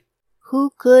Womack,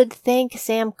 who could thank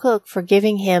Sam Cooke for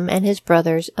giving him and his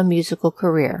brothers a musical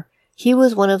career. He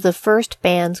was one of the first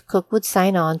bands Cooke would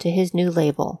sign on to his new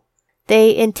label.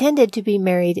 They intended to be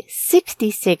married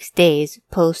 66 days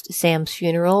post Sam's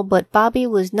funeral, but Bobby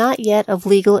was not yet of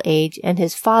legal age and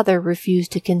his father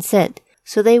refused to consent,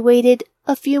 so they waited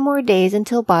a few more days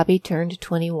until Bobby turned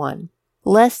 21.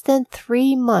 Less than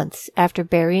 3 months after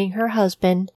burying her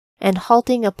husband and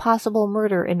halting a possible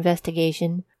murder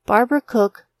investigation, Barbara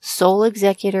Cooke, sole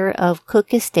executor of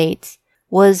Cooke Estates,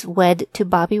 was wed to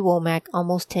Bobby Womack,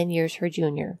 almost 10 years her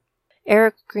junior.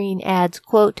 Eric Green adds,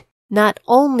 quote, "Not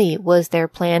only was their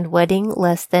planned wedding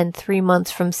less than 3 months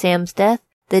from Sam's death,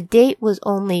 the date was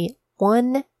only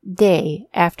 1 day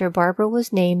after Barbara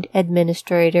was named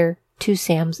administrator to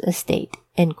Sam's estate."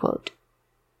 End quote.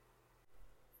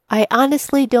 I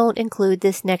honestly don't include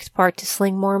this next part to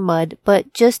sling more mud,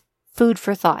 but just food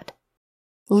for thought.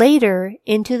 Later,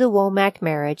 into the Womack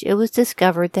marriage, it was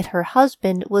discovered that her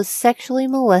husband was sexually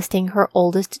molesting her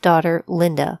oldest daughter,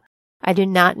 Linda. I do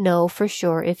not know for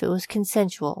sure if it was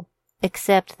consensual,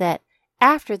 except that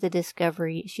after the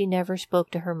discovery, she never spoke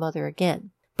to her mother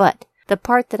again. But the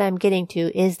part that I'm getting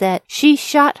to is that she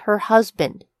shot her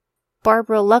husband.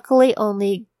 Barbara luckily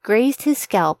only grazed his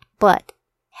scalp, but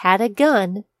had a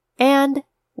gun and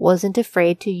wasn't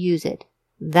afraid to use it.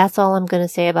 That's all I'm going to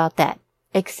say about that,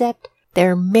 except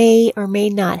there may or may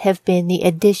not have been the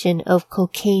addition of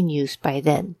cocaine use by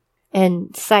then.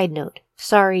 And side note,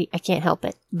 sorry, I can't help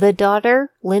it. The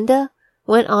daughter, Linda,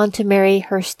 went on to marry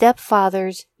her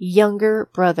stepfather's younger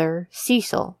brother,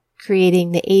 Cecil,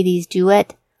 creating the 80s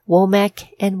duet Womack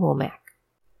and Womack.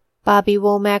 Bobby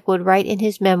Womack would write in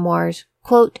his memoirs,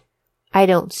 quote, "I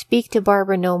don't speak to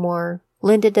Barbara no more.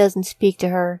 Linda doesn't speak to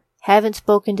her. Haven't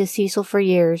spoken to Cecil for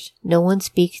years. No one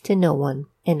speaks to no one."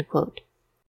 End quote.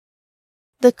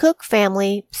 The Cooke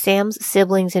family, Sam's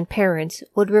siblings and parents,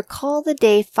 would recall the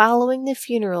day following the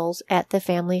funerals at the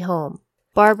family home.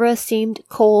 Barbara seemed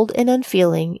cold and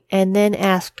unfeeling and then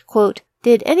asked, quote,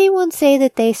 "Did anyone say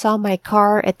that they saw my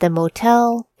car at the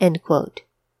motel?" End quote.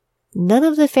 None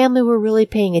of the family were really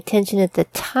paying attention at the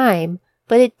time,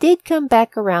 but it did come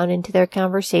back around into their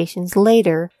conversations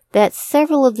later that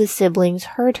several of the siblings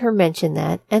heard her mention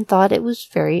that and thought it was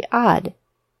very odd.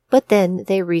 But then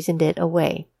they reasoned it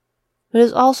away. It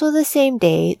was also the same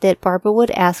day that Barbara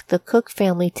would ask the Cooke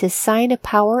family to sign a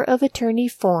power of attorney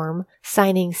form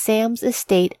signing Sam's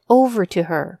estate over to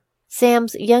her.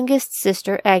 Sam's youngest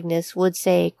sister, Agnes, would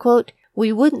say, quote,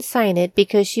 "We wouldn't sign it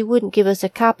because she wouldn't give us a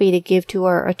copy to give to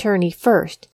our attorney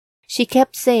first. She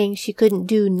kept saying she couldn't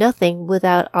do nothing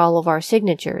without all of our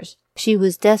signatures. She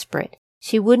was desperate.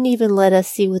 She wouldn't even let us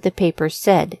see what the papers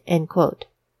said." End quote.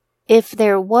 If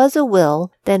there was a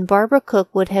will, then Barbara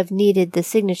Cooke would have needed the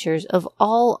signatures of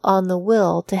all on the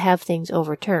will to have things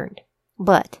overturned.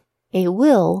 But a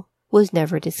will was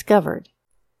never discovered.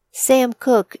 Sam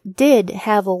Cooke did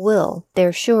have a will,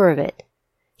 they're sure of it.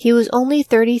 He was only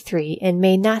 33 and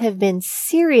may not have been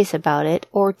serious about it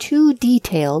or too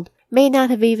detailed, may not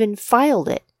have even filed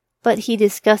it, but he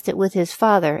discussed it with his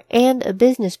father and a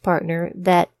business partner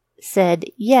that said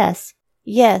yes,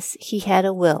 he had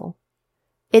a will.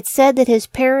 It said that his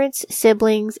parents,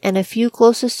 siblings, and a few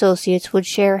close associates would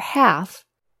share half,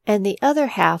 and the other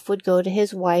half would go to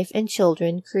his wife and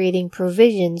children, creating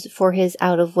provisions for his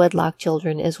out-of-wedlock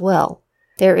children as well.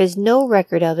 There is no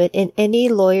record of it in any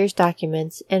lawyer's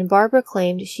documents, and Barbara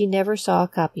claimed she never saw a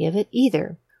copy of it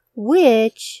either,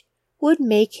 which would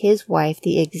make his wife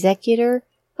the executor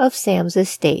of Sam's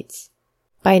estates.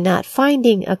 By not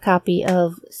finding a copy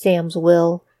of Sam's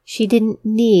will, she didn't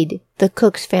need the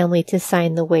Cooke's family to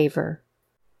sign the waiver.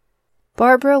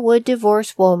 Barbara would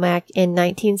divorce Womack in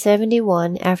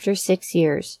 1971 after 6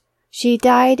 years. She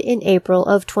died in April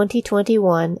of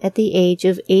 2021 at the age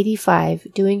of 85,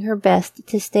 doing her best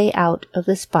to stay out of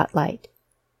the spotlight.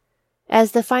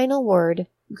 As the final word,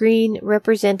 Green,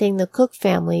 representing the Cooke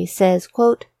family, says,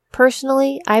 quote,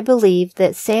 "Personally, I believe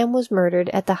that Sam was murdered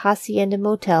at the Hacienda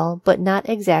Motel, but not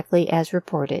exactly as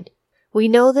reported. We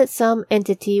know that some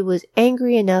entity was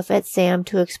angry enough at Sam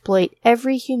to exploit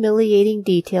every humiliating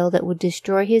detail that would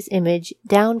destroy his image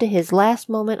down to his last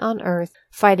moment on Earth,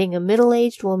 fighting a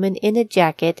middle-aged woman in a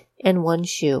jacket and one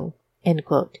shoe." End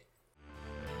quote.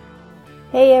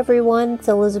 Hey everyone, it's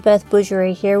Elizabeth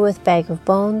Bougeret here with Bag of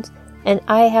Bones, and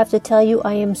I have to tell you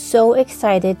I am so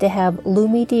excited to have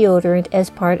Lume deodorant as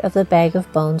part of the Bag of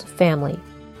Bones family.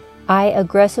 I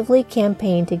aggressively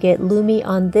campaign to get Lume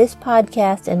on this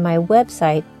podcast and my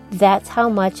website. That's how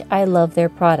much I love their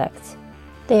products.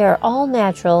 They are all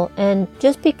natural, and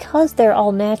just because they're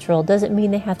all natural doesn't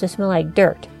mean they have to smell like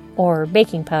dirt or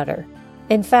baking powder.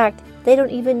 In fact, They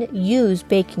don't even use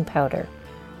baking powder.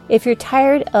 If you're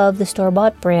tired of the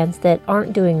store-bought brands that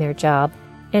aren't doing their job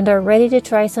and are ready to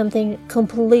try something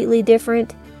completely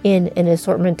different in an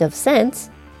assortment of scents,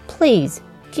 please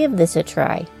give this a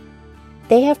try.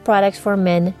 They have products for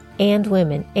men and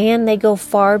women, and they go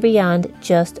far beyond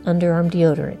just underarm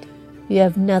deodorant. You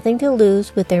have nothing to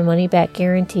lose with their money-back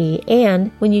guarantee,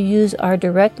 and when you use our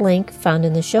direct link found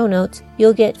in the show notes,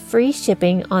 you'll get free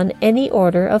shipping on any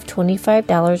order of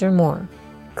 $25 or more.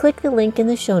 Click the link in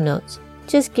the show notes.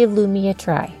 Just give Lume a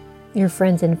try. Your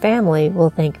friends and family will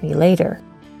thank me later.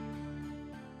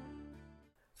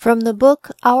 From the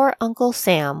book Our Uncle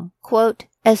Sam, quote,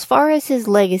 "As far as his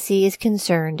legacy is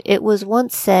concerned, it was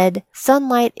once said,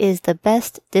 'Sunlight is the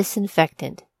best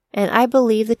disinfectant,' and I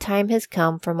believe the time has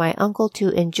come for my uncle to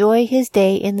enjoy his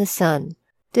day in the sun.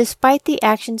 Despite the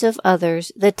actions of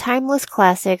others, the timeless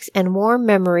classics and warm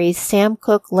memories Sam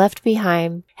Cooke left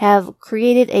behind have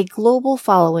created a global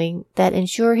following that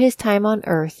ensure his time on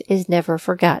earth is never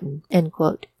forgotten." End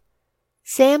quote.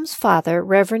 Sam's father,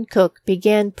 Reverend Cooke,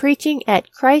 began preaching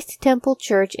at Christ Temple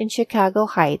Church in Chicago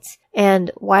Heights,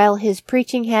 and while his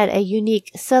preaching had a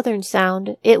unique Southern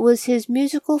sound, it was his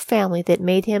musical family that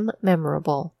made him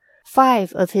memorable.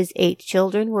 5 of his 8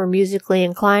 children were musically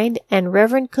inclined, and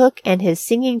Reverend Cooke and his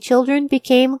singing children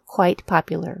became quite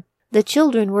popular. The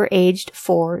children were aged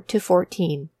 4 to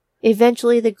 14.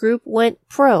 Eventually the group went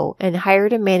pro and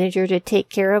hired a manager to take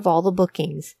care of all the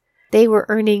bookings. They were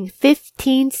earning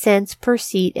 15 cents per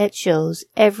seat at shows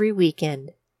every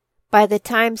weekend. By the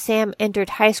time Sam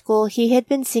entered high school, he had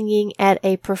been singing at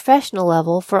a professional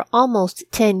level for almost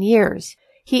 10 years.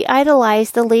 He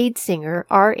idolized the lead singer,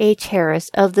 R.H. Harris,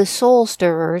 of the Soul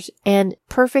Stirrers and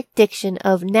perfect diction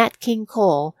of Nat King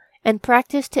Cole, and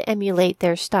practiced to emulate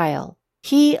their style.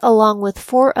 He, along with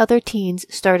 4 other teens,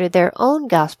 started their own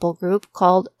gospel group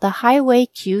called the Highway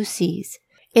QCs.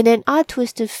 In an odd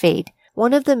twist of fate,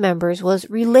 one of the members was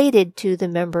related to the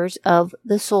members of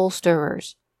the Soul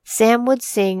Stirrers. Sam would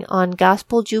sing on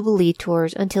gospel jubilee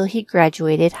tours until he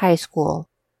graduated high school.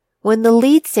 When the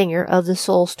lead singer of the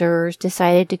Soul Stirrers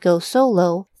decided to go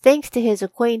solo, thanks to his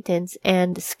acquaintance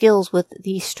and skills with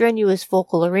the strenuous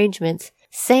vocal arrangements,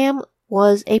 Sam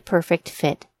was a perfect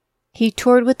fit. He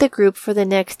toured with the group for the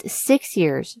next 6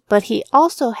 years, but he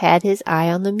also had his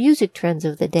eye on the music trends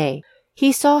of the day.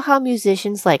 He saw how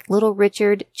musicians like Little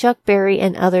Richard, Chuck Berry,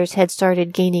 and others had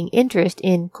started gaining interest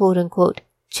in quote-unquote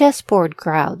chessboard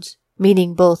crowds,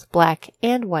 meaning both black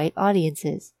and white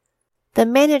audiences. The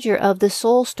manager of the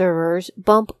Soul Stirrers,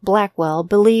 Bump Blackwell,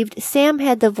 believed Sam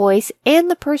had the voice and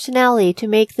the personality to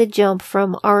make the jump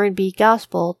from R&B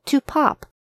gospel to pop.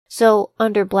 So,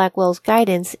 under Blackwell's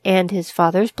guidance and his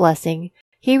father's blessing,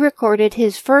 he recorded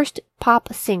his first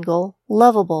pop single,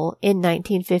 Lovable, in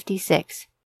 1956.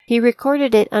 He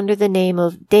recorded it under the name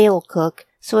of Dale Cooke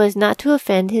so as not to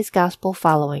offend his gospel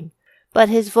following. But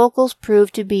his vocals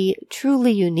proved to be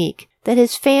truly unique, that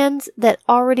his fans that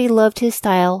already loved his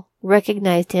style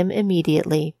recognized him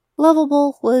immediately.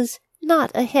 Lovable was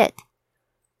not a hit.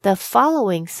 The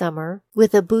following summer,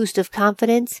 with a boost of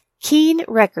confidence, Keene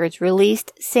Records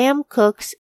released Sam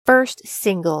Cooke's first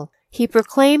single. He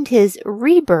proclaimed his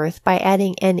rebirth by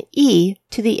adding an E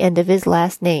to the end of his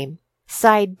last name.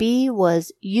 Side B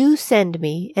was You Send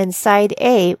Me, and Side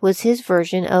A was his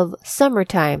version of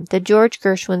Summertime, the George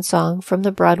Gershwin song from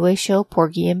the Broadway show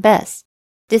Porgy and Bess.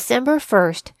 December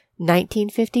 1st,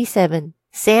 1957,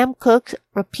 Sam Cooke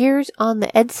appears on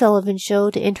The Ed Sullivan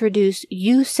Show to introduce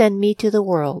You Send Me to the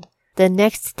World. The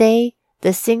next day,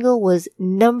 the single was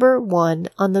number 1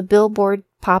 on the Billboard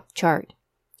Pop chart.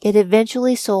 It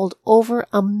eventually sold over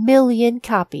 1 million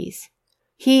copies.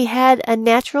 He had a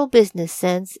natural business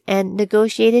sense and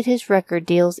negotiated his record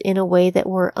deals in a way that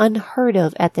were unheard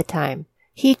of at the time.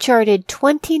 He charted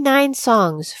 29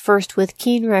 songs, first with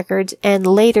Keene Records and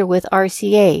later with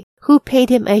RCA, who paid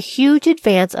him a huge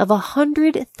advance of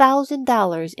 $100,000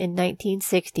 in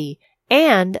 1960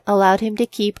 and allowed him to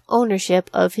keep ownership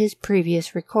of his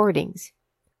previous recordings.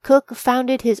 Cooke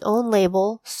founded his own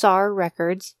label, SAR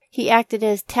Records. He acted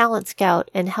as talent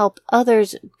scout and helped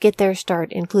others get their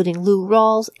start, including Lou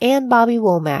Rawls and Bobby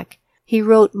Womack. He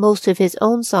wrote most of his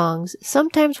own songs,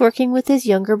 sometimes working with his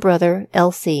younger brother,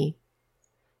 L.C.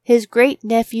 His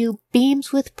great-nephew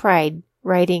beams with pride,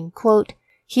 writing, quote,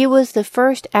 "He was the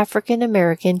first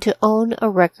African-American to own a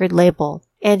record label,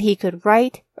 and he could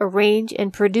write, arrange,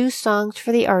 and produce songs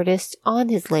for the artists on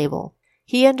his label.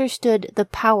 He understood the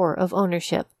power of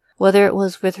ownership, whether it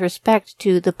was with respect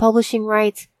to the publishing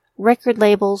rights, record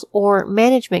labels, or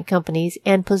management companies,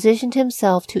 and positioned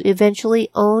himself to eventually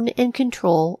own and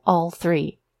control all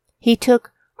 3. He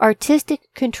took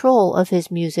artistic control of his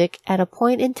music at a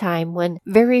point in time when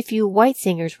very few white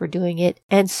singers were doing it,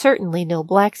 and certainly no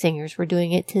black singers were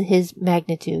doing it to his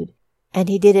magnitude. And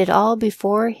he did it all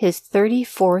before his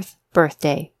 34th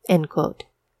birthday." End quote.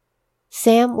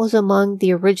 Sam was among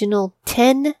the original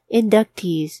 10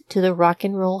 inductees to the Rock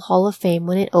and Roll Hall of Fame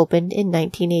when it opened in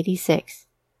 1986.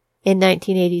 In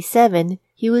 1987,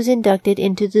 he was inducted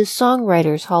into the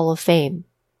Songwriters Hall of Fame.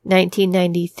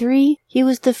 1993, he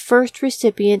was the first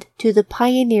recipient to the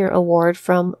Pioneer Award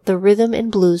from the Rhythm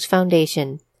and Blues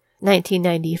Foundation.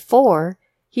 1994,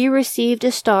 he received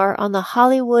a star on the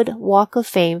Hollywood Walk of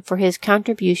Fame for his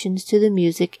contributions to the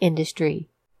music industry.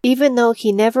 Even though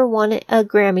he never won a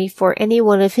Grammy for any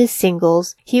one of his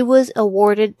singles, he was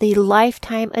awarded the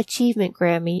Lifetime Achievement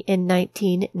Grammy in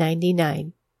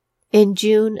 1999. In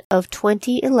June of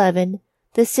 2011,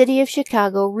 the city of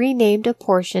Chicago renamed a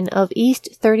portion of East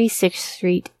 36th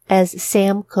Street as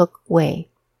Sam Cooke Way.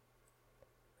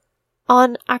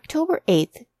 On October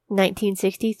 8,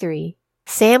 1963,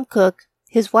 Sam Cooke,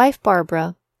 his wife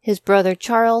Barbara, his brother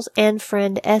Charles, and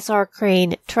friend S.R.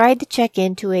 Crane tried to check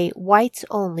into a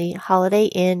whites-only Holiday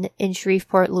Inn in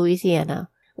Shreveport, Louisiana.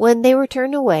 When they were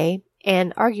turned away,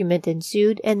 an argument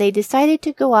ensued, and they decided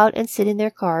to go out and sit in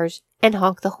their cars and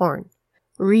honk the horn.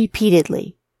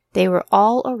 Repeatedly. They were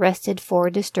all arrested for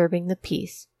disturbing the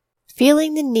peace.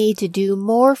 Feeling the need to do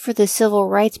more for the civil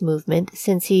rights movement,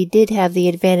 since he did have the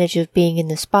advantage of being in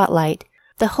the spotlight,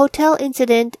 the hotel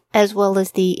incident, as well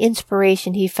as the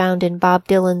inspiration he found in Bob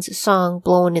Dylan's song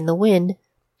Blowin' in the Wind,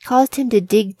 caused him to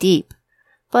dig deep.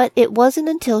 But it wasn't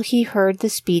until he heard the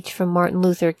speech from Martin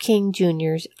Luther King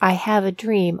Jr.'s I Have a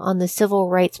Dream on the Civil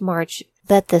Rights March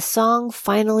that the song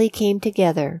finally came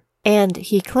together, and,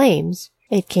 he claims,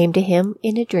 it came to him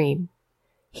in a dream.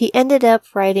 He ended up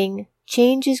writing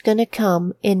Change Is Gonna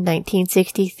Come in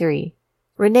 1963.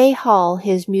 Renee Hall,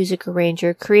 his music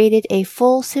arranger, created a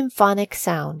full symphonic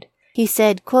sound. He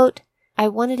said, quote, "I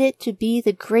wanted it to be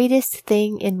the greatest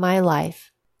thing in my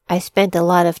life. I spent a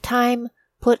lot of time,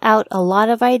 put out a lot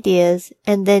of ideas,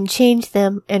 and then changed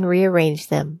them and rearranged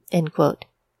them." End quote.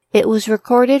 It was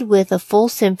recorded with a full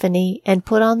symphony and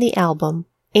put on the album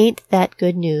Ain't That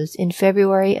Good News in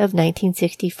February of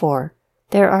 1964.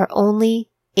 There are only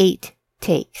 8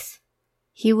 takes.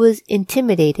 He was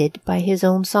intimidated by his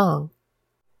own song.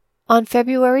 On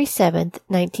February 7,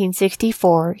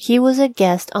 1964, he was a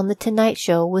guest on The Tonight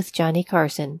Show with Johnny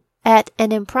Carson. At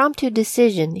an impromptu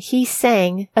decision, he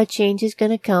sang A Change Is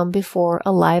Gonna Come before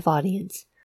a live audience.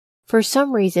 For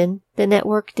some reason, the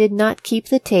network did not keep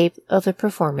the tape of the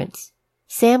performance.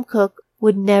 Sam Cooke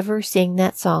would never sing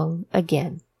that song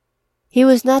again. He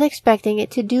was not expecting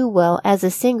it to do well as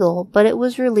a single, but it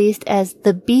was released as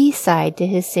the B-side to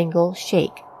his single,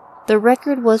 Shake. The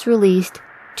record was released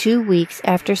 2 weeks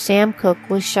after Sam Cooke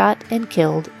was shot and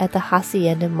killed at the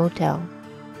Hacienda Motel.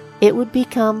 It would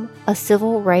become a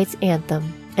civil rights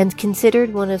anthem and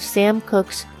considered one of Sam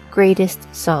Cooke's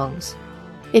greatest songs.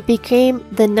 It became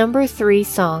the number 3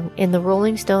 song in the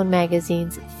Rolling Stone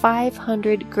magazine's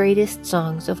 500 Greatest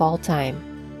Songs of All Time.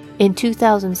 In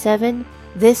 2007,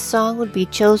 this song would be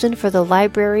chosen for the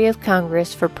Library of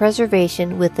Congress for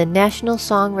preservation with the National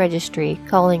Song Registry,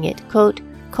 calling it, quote,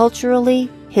 culturally,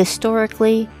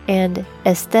 historically, and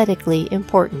aesthetically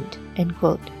important, end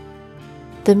quote.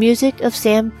 The music of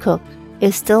Sam Cooke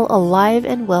is still alive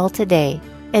and well today,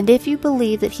 and if you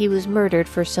believe that he was murdered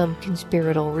for some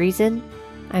conspiratorial reason,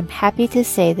 I'm happy to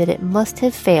say that it must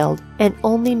have failed and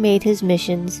only made his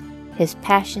missions, his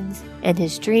passions, and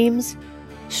his dreams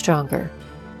stronger.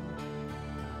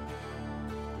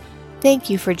 Thank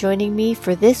you for joining me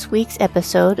for this week's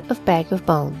episode of Bag of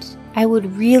Bones. I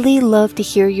would really love to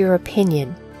hear your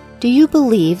opinion. Do you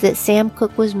believe that Sam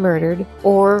Cooke was murdered,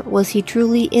 or was he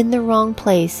truly in the wrong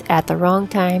place at the wrong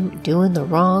time doing the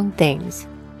wrong things?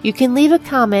 You can leave a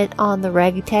comment on the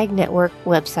Ragtag Network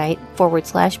website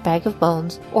 /Bag of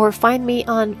Bones, or find me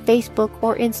on Facebook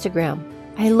or Instagram.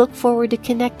 I look forward to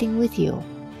connecting with you.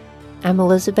 I'm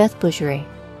Elizabeth Bougeret.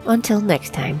 Until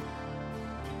next time.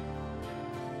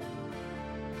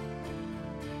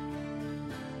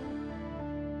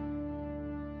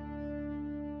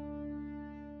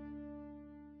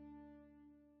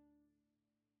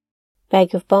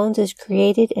 Bag of Bones is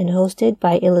created and hosted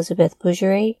by Elizabeth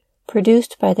Bougeret,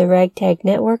 produced by the Ragtag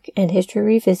Network and History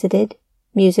Revisited,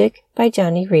 music by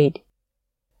Johnny Reed.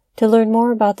 To learn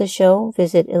more about the show,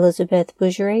 visit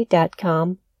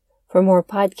elizabethbougeret.com. For more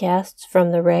podcasts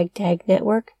from the Ragtag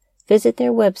Network, visit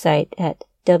their website at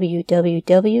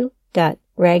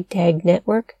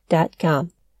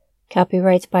www.ragtagnetwork.com.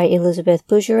 Copyrights by Elizabeth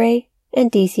Bougeret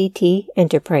and DCT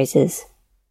Enterprises.